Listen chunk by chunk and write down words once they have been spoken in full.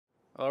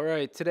All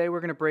right, today we're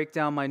going to break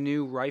down my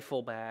new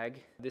rifle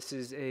bag. This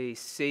is a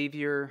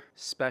Savior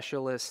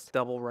Specialist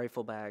double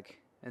rifle bag,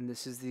 and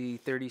this is the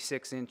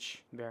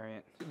 36-inch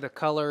variant. The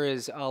color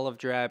is olive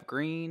drab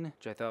green,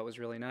 which I thought was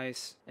really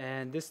nice.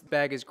 And this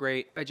bag is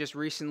great. I just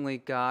recently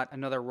got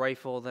another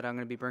rifle that I'm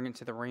going to be bringing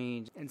to the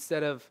range.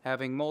 Instead of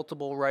having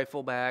multiple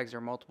rifle bags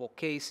or multiple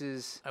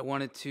cases, I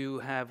wanted to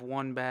have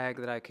one bag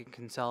that I could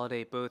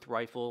consolidate both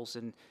rifles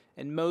and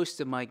most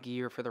of my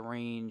gear for the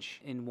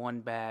range in one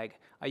bag.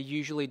 I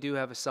usually do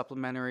have a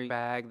supplementary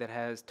bag that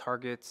has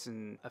targets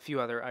and a few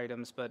other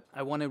items, but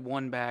I wanted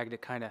one bag to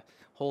kind of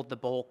hold the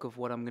bulk of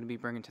what I'm going to be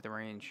bringing to the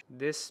range.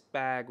 This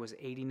bag was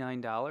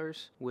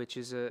 $89, which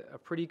is a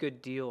pretty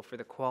good deal for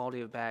the quality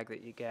of bag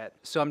that you get.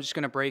 So I'm just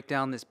going to break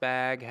down this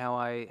bag, how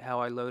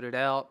I load it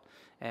out,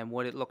 and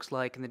what it looks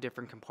like in the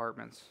different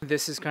compartments.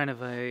 This is kind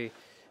of a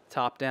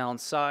top-down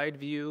side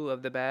view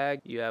of the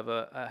bag. You have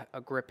a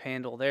grip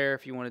handle there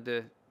if you wanted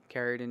to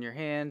carry it in your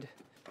hand.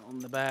 On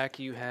the back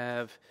you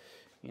have,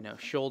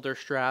 shoulder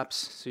straps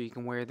so you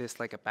can wear this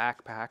like a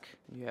backpack.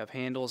 You have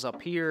handles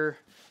up here,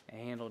 a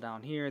handle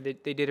down here. They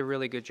did a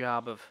really good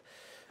job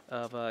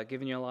of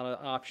giving you a lot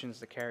of options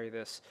to carry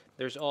this.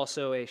 There's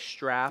also a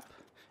strap,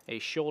 a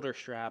shoulder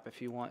strap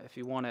if you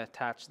want to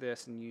attach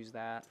this and use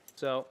that.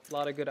 So a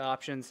lot of good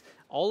options.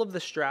 All of the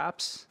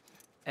straps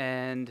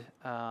and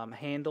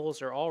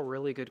handles are all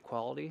really good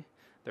quality.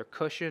 They're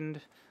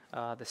cushioned.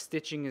 The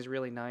stitching is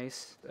really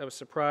nice. I was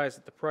surprised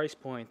at the price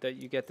point that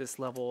you get this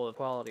level of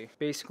quality.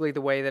 Basically,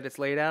 the way that it's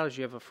laid out is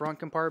you have a front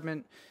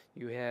compartment,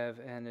 you have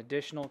an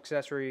additional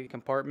accessory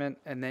compartment,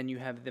 and then you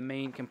have the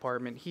main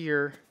compartment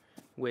here,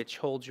 which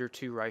holds your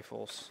two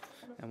rifles.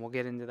 And we'll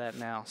get into that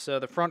now. So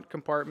the front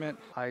compartment,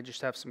 I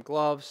just have some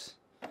gloves,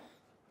 a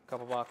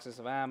couple boxes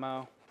of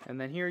ammo,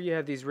 and then here you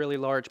have these really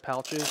large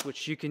pouches,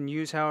 which you can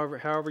use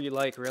however you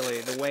like,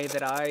 really. The way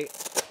that I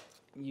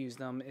use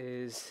them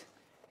is,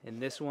 in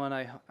this one,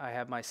 I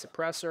have my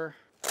suppressor.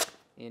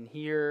 In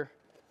here,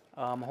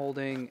 I'm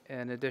holding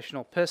an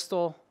additional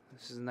pistol.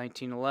 This is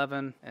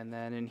 1911. And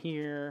then in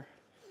here,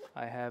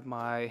 I have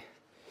my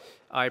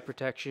eye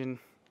protection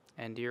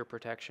and ear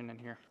protection in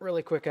here.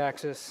 Really quick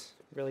access,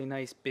 really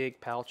nice big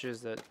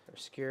pouches that are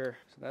secure.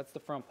 So that's the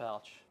front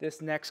pouch.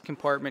 This next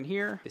compartment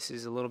here, this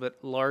is a little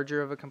bit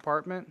larger of a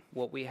compartment.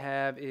 What we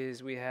have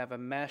is we have a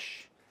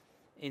mesh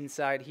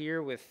inside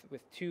here with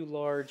two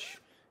large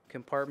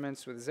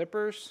compartments with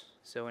zippers.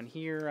 So in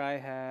here I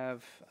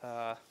have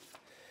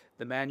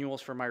the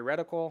manuals for my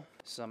reticle,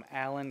 some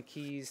Allen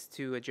keys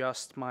to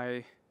adjust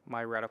my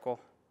reticle,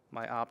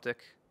 my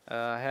optic.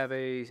 I have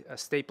a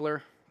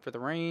stapler for the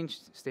range,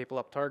 staple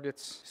up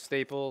targets,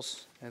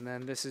 staples, and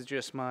then this is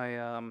just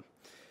my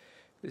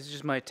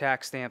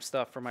tack stamp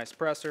stuff for my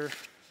suppressor,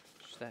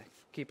 just to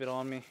keep it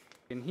on me.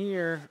 In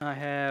here I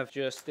have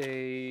just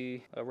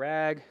a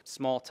rag,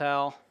 small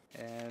towel.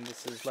 And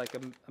this is like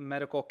a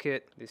medical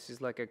kit. This is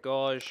like a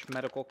gauze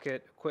medical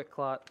kit, quick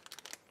clot,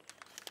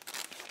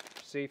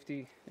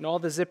 safety. And all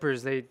the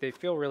zippers, they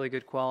feel really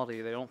good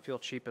quality. They don't feel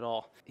cheap at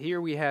all.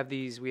 Here we have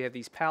these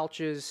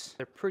pouches.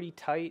 They're pretty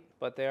tight,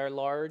 but they are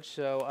large.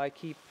 So I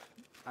keep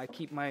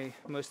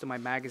most of my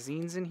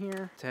magazines in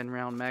here.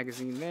 10-round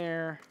magazine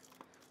there,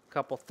 a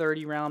couple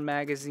 30-round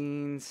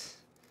magazines,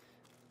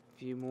 a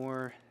few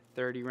more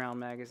 30-round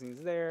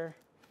magazines there.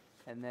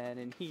 And then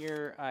in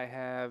here I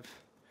have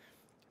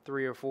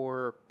 3 or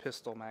 4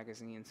 pistol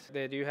magazines.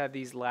 They do have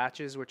these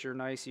latches, which are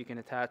nice. You can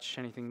attach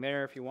anything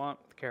there if you want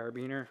with the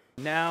carabiner.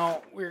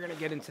 Now we're gonna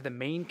get into the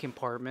main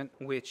compartment,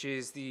 which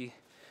is the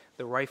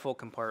rifle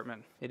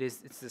compartment.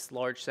 It's this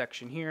large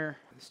section here.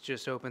 This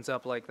just opens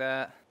up like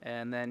that.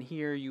 And then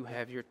here you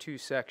have your two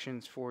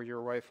sections for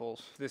your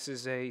rifles. This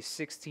is a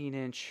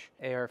 16-inch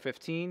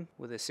AR-15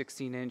 with a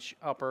 16-inch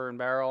upper and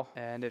barrel,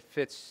 and it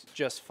fits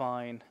just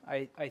fine.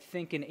 I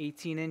think an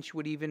 18-inch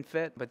would even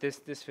fit, but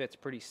this fits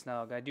pretty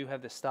snug. I do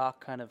have the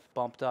stock kind of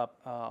bumped up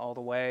all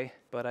the way,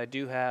 but I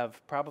do have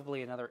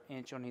probably another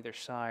inch on either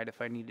side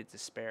if I needed to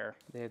spare.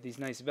 They have these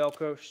nice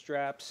Velcro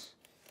straps.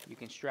 You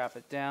can strap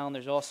it down.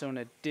 There's also an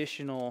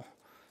additional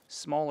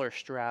smaller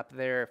strap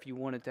there if you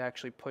wanted to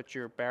actually put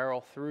your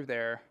barrel through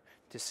there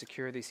to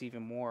secure this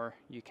even more,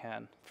 you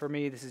can. For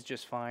me, this is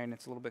just fine.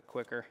 It's a little bit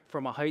quicker.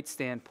 From a height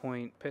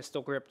standpoint,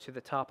 pistol grip to the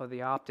top of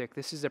the optic,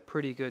 this is a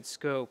pretty good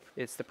scope.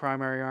 It's the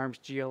Primary Arms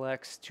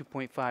GLX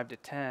 2.5 to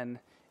 10,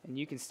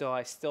 and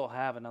I still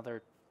have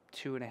another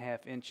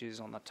 2.5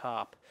 inches on the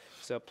top.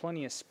 So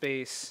plenty of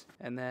space.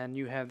 And then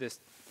you have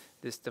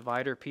this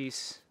divider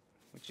piece,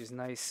 which is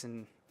nice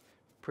and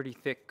pretty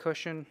thick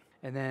cushion.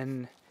 And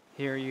then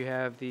here you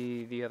have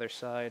the other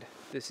side.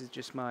 This is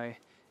just my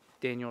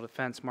Daniel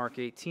Defense Mark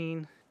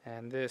 18,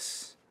 and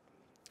this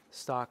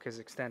stock is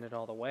extended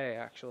all the way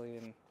actually,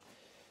 and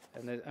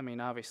I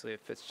mean, obviously it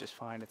fits just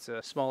fine. It's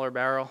a smaller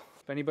barrel.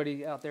 If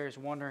anybody out there is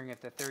wondering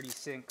if the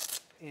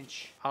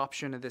 36-inch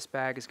option of this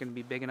bag is going to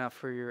be big enough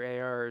for your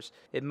ARs,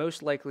 it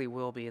most likely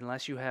will be,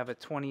 unless you have a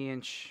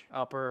 20-inch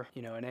upper,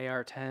 an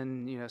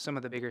AR-10, some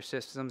of the bigger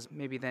systems.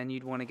 Maybe then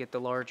you'd want to get the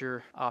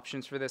larger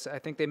options for this. I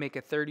think they make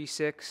a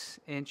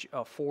 36-inch,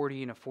 a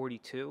 40, and a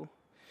 42.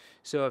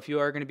 So if you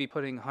are going to be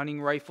putting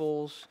hunting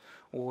rifles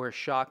or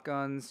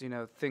shotguns,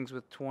 things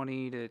with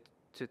 20 to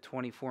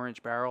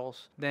 24-inch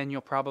barrels, then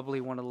you'll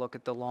probably want to look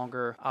at the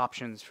longer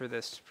options for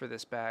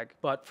this bag.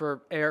 But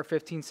for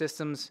AR-15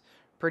 systems,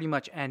 pretty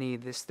much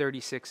this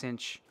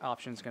 36-inch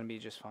option is going to be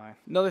just fine.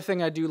 Another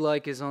thing I do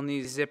like is on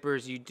these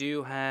zippers, you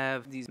do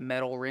have these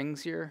metal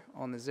rings here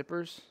on the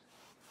zippers.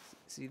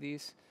 See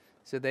these?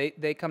 So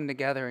they come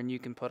together and you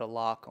can put a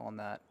lock on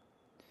that,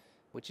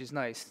 which is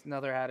nice.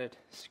 Another added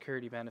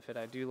security benefit.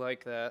 I do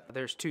like that.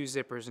 There's 2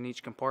 zippers in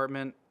each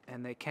compartment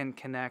and they can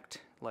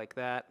connect like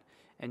that,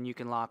 and you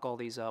can lock all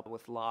these up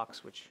with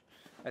locks, which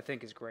I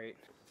think is great.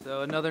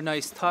 So another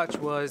nice touch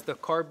was the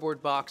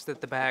cardboard box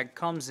that the bag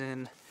comes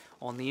in.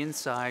 On the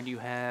inside you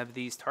have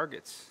these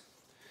targets,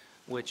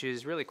 which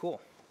is really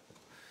cool.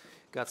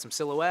 Got some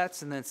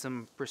silhouettes and then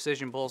some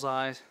precision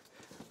bullseyes,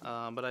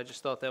 but I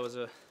just thought that was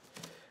a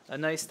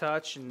nice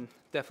touch, and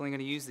definitely going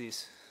to use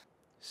these.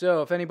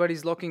 So if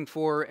anybody's looking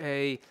for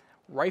a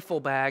rifle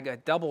bag, a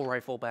double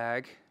rifle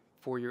bag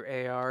for your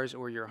ARs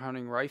or your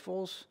hunting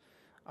rifles,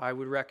 I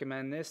would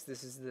recommend this.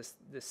 This is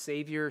the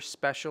Savior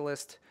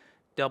Specialist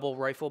double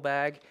rifle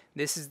bag.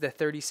 This is the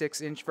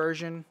 36-inch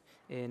version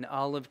in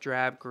olive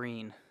drab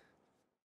green.